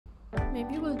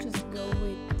Maybe we'll just go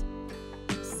with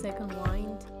second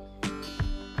wind.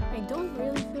 I don't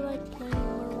really feel like playing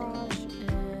Mirage,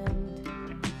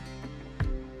 and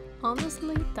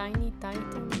honestly, Tiny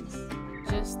Titans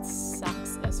just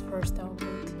sucks as first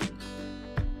output.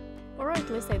 Or at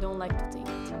least I don't like to take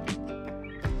it.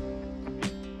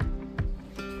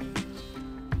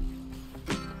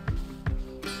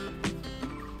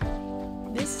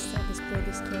 This set is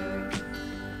pretty scary.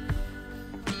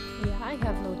 Yeah, I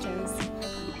have no chance.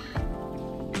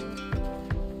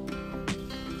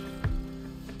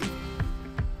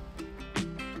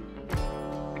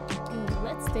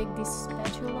 Let's take this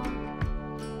spatula.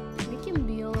 We can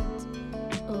build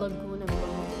a lagoon and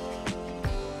boat.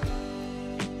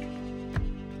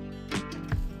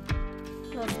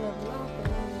 Let's level up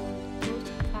and put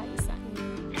Kaisa in.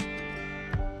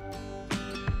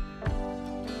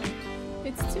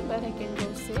 It's too bad I can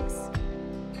go 6.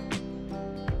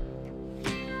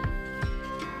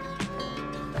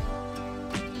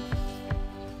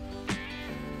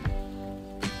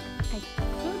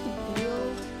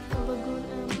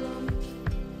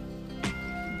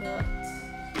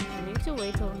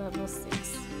 Wait till level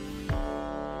 6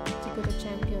 to put a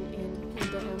champion in with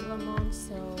the emblem on,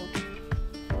 so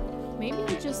maybe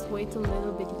we just wait a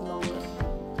little bit longer.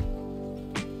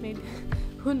 Maybe,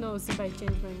 who knows if I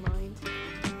change my mind.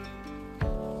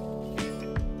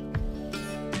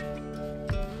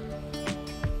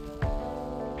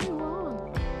 Come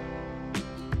on.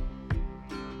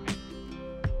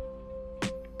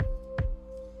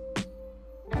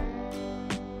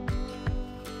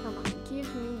 Come on, give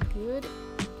me good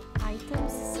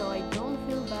items so I don't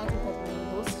feel bad that my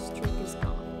boss streak is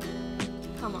gone.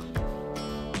 Come on,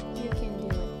 you can do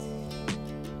it.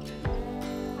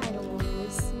 I don't want to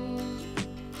listen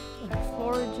or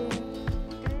forging.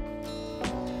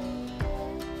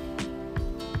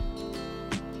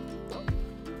 Oh,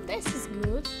 this is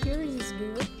good. Yours is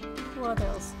good. What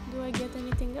else? Do I get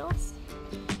anything else?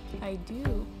 I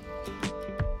do.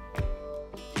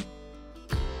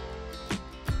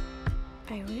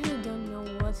 I really don't know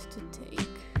what to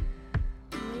take.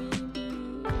 Maybe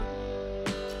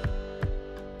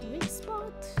weak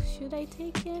spot? Should I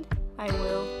take it? I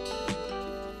will.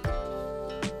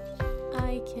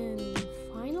 I can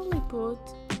finally put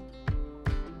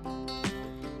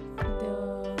the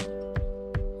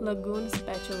lagoon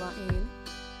spatula in.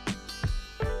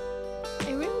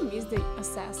 I really miss the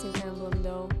assassin emblem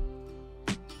though.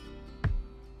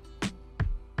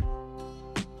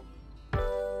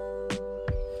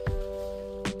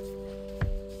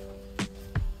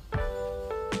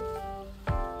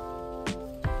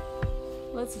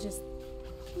 Let's just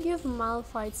give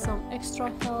Malphite some extra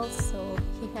health so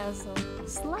he has a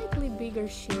slightly bigger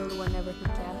shield whenever he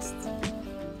casts.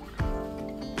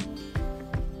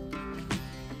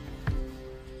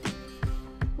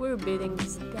 We're beating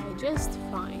this guy just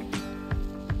fine.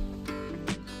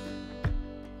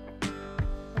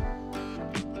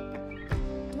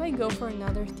 Do I go for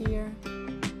another tier?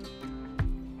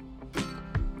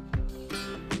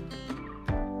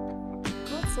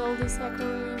 Let's sell this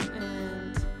Echoing,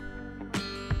 and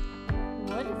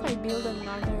what if I build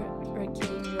another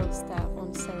Archangel staff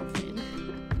on Seraphine?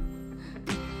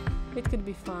 It could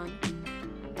be fun.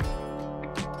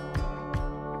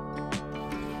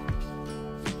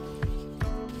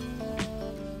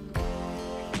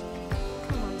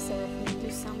 Come on, Seraphine,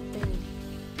 do something.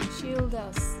 Shield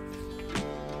us.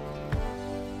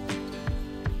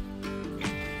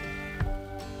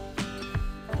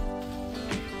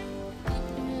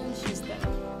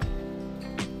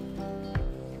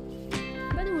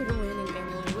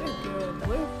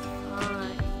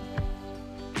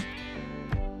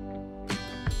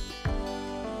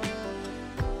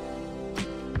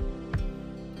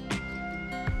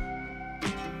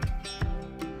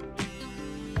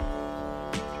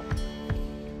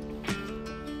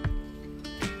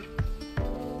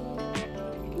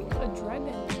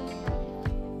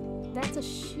 That's a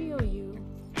Shiryu,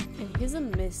 and he's a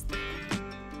Mystic.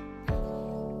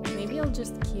 Maybe I'll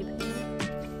just keep him.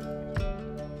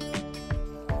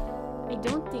 I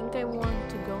don't think I want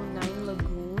to go 9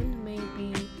 Lagoon,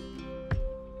 maybe.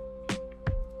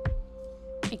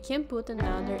 I can't put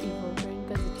another Evoker in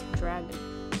because it's a dragon,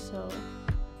 so...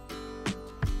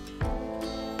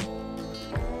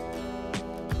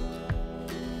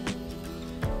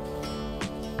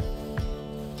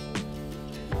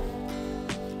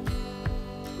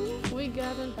 We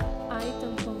got an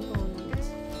item component.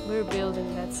 We're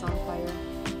building that Sunfire.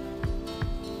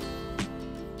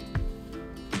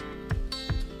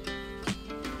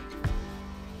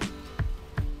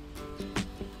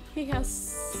 He has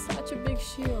such a big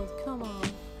shield, come on.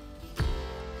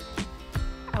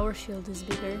 our shield is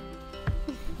bigger.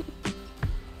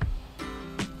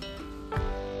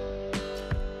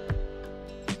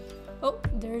 Oh,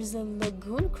 there's a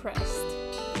lagoon crest.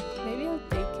 Maybe I'll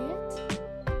take it.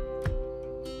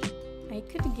 I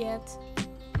could get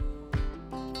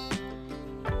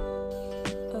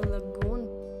a lagoon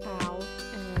out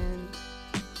and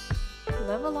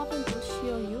level up into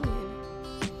Shield Union.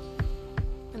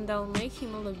 And I'll make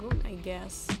him a lagoon, I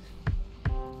guess.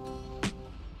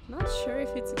 Not sure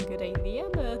if it's a good idea,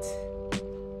 but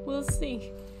we'll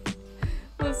see.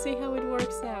 We'll see how it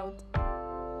works out.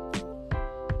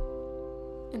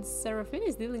 And Seraphine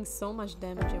is dealing so much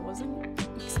damage, I wasn't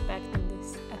expecting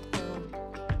this at all.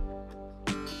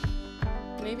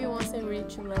 Maybe once I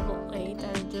reach level 8,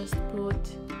 I'll just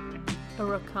put a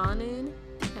Rakan in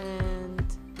and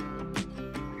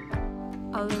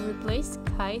I'll replace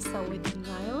Kaisa with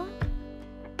Nyla.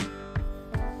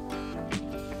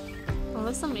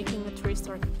 Unless I'm making a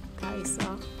 3-star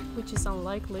Kaisa, which is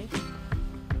unlikely.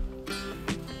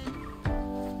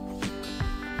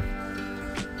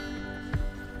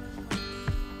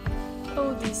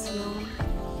 Oh, this Yon.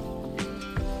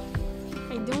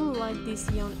 I don't like this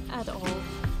Yon at all.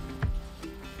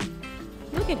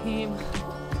 Look at him.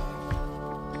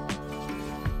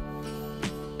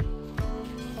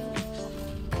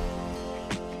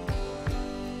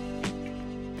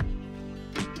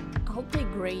 I'll play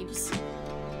Graves.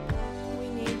 We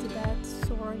need that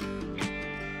sword.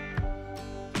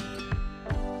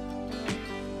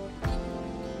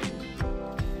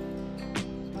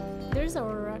 There's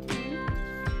our Rakan.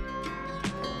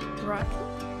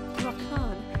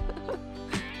 Rakan.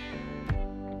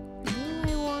 Do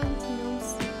I want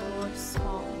Lucy or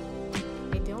Saul?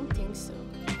 I don't think so.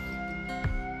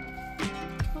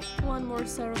 Oh, one more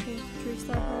Seraphine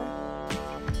 3-star her.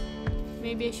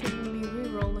 Maybe I shouldn't be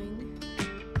re-rolling,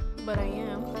 but I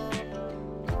am.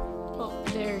 Oh,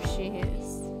 there she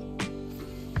is.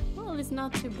 Well, it's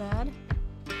not too bad.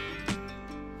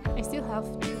 I still have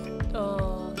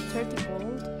 30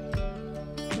 gold,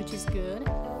 which is good.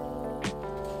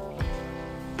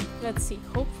 Let's see,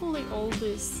 hopefully all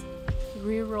this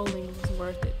re-rolling is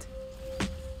worth it.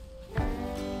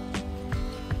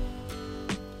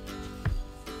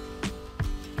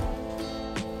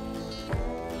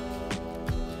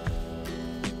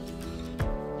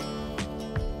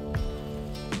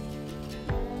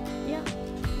 Yeah,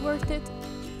 worth it,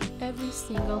 every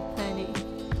single penny.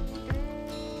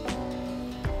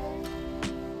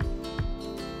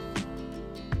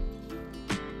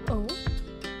 Oh,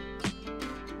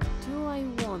 do I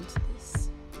want this?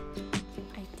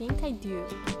 I think I do.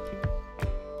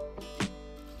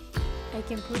 I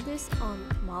can put this on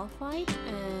Malphite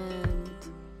and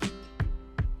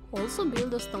also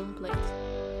build a stone plate.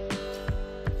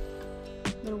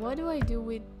 But what do I do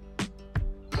with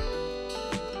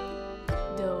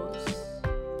those?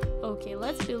 Okay,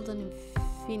 let's build an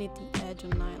Infinity Edge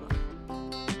on Nyla.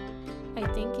 I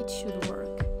think it should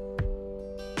work.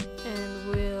 And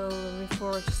we'll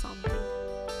reforge something.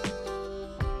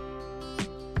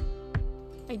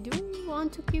 I do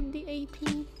want to keep the AP.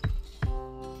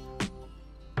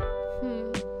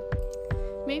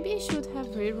 Maybe I should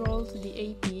have re-rolled the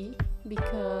AP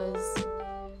because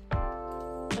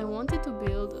I wanted to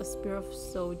build a Spear of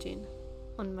Sojin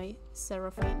on my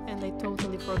Seraphine and I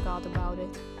totally forgot about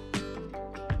it.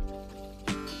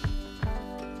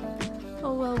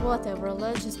 Oh well, whatever,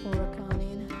 let's just pull Rakan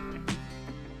in.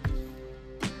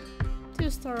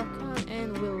 2-star Rakan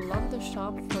and we'll lock the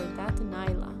shop for that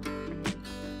Nyla.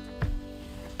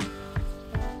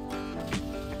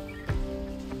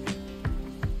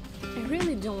 I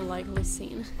really don't like Lee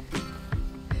Sin.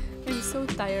 I'm so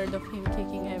tired of him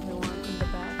kicking everyone in the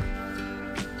back.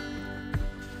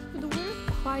 But we're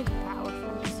quite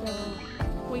powerful, so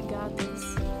we got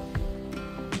this.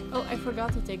 Oh, I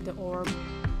forgot to take the orb.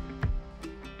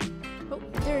 Oh,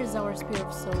 there is our Spear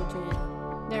of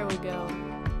Sojin. There we go.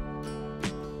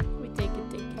 We take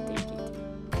it.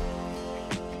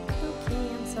 Okay,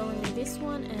 I'm selling this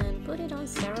one and put it on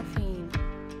Seraphine.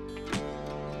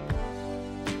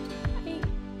 Hey,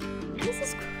 this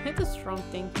is quite a strong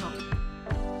thing, huh?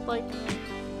 Like,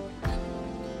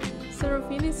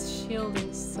 Seraphine is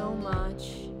shielding so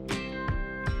much.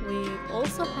 We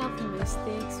also have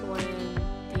Mystics when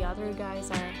the other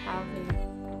guys are having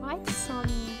quite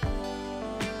some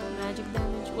magic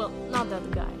damage. Well, not that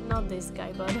guy, not this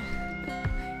guy, but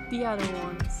the other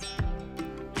ones.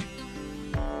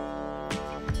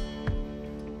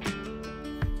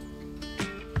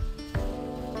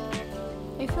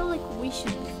 I feel like we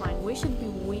should be fine. We should be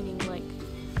winning like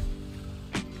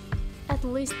at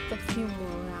least a few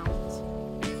more rounds.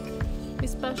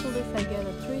 This especially if I get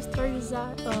a 3-star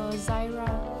Zyra,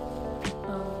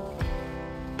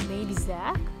 maybe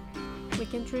Zac. We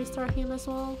can 3-star him as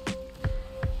well.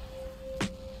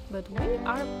 But we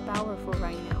are powerful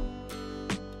right now.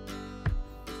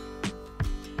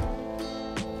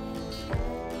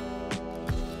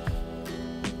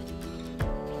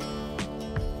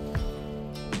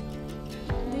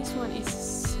 This one is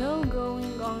so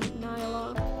going on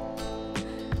Nyla.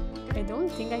 I don't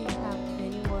think I have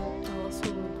anyone else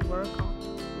who would work on.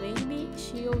 Maybe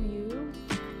Xiaoyu.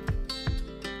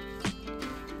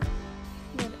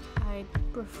 But I'd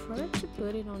prefer to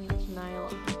put it on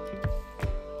Nyla.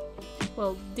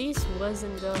 Well, this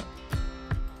wasn't the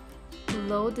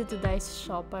loaded dice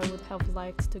shop I would have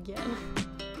liked to get.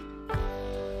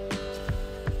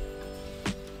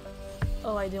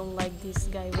 Oh, I don't like this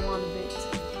guy one bit.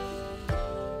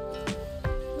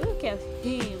 Look at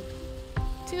him.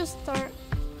 2-star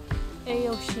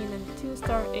Aoshin and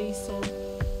 2-star Aesol.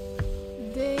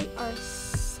 They are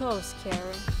so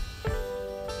scary.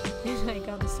 And I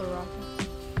got the Soraka.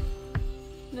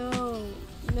 No,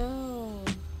 no.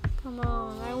 Come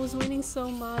on, I was winning so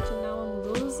much and now I'm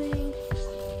losing.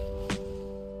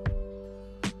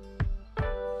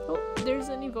 Oh, there's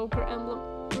an Evoker emblem.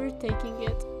 We're taking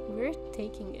it. We're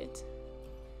taking it.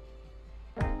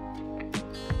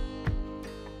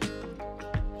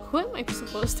 Who am I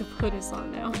supposed to put this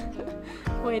on now?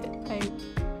 Wait, I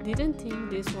didn't think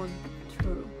this one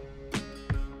through.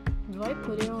 Do I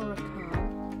put it on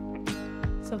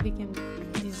Rakan so he can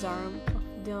disarm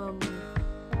them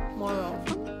more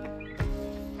often?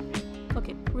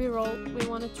 Okay, reroll. We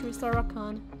want a 3-star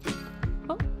Rakan.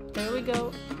 Oh, there we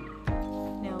go.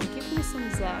 Now give me some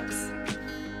Zags.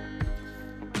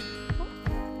 Oh.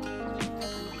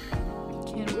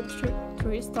 Can we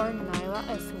 3-star Nyla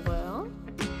as well?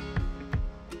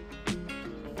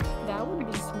 That would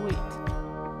be sweet.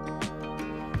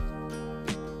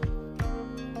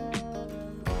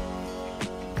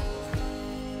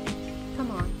 Come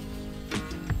on.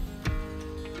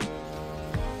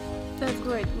 That's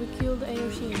great, we killed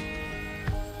Aoshin.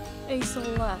 Aesol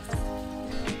left.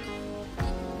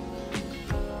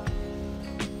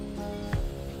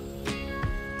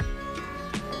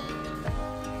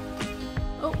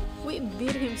 Oh, we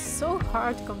beat him so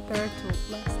hard compared to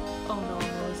last. Oh no,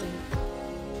 I'm losing.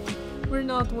 We're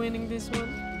not winning this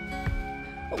one.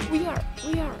 Oh, we are.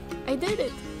 I did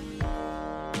it.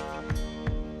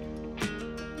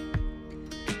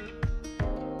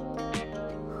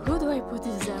 Who do I put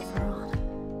this Zephyr on?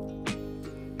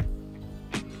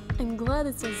 I'm glad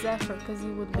it's a Zephyr because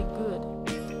it would be good.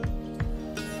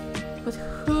 But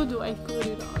who do I put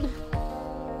it on?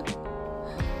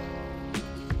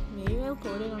 Maybe I'll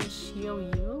put it on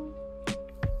Xiaoyu?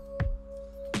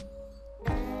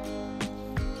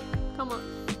 Come on,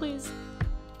 please.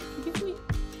 Give me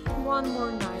one more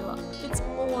Nyla. It's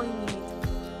all I need.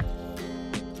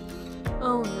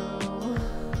 Oh no.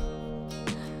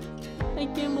 I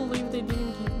can't believe they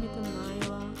didn't give me the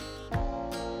Nyla.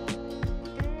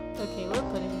 Okay, we're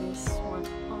putting this one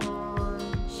on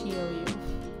Xiaoyu.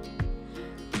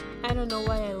 I don't know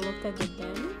why I looked at the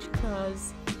damage,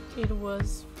 because it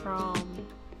was from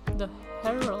the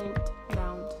Herald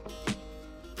round.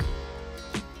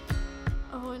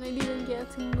 Oh, and I didn't get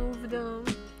to move them,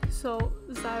 so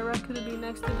Zyra could be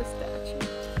next to the statue.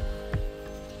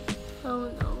 Oh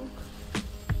no.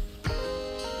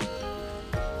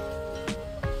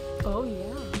 Oh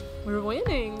yeah, we're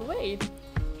winning! Wait,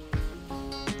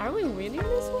 are we winning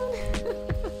this one?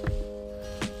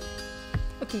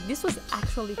 Okay, this was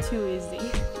actually too easy.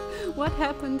 What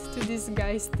happened to this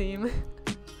guy's team?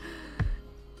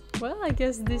 Well, I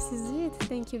guess this is it.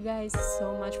 Thank you guys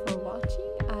so much for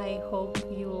watching. I hope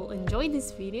you will enjoy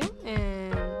this video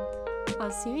and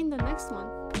I'll see you in the next one.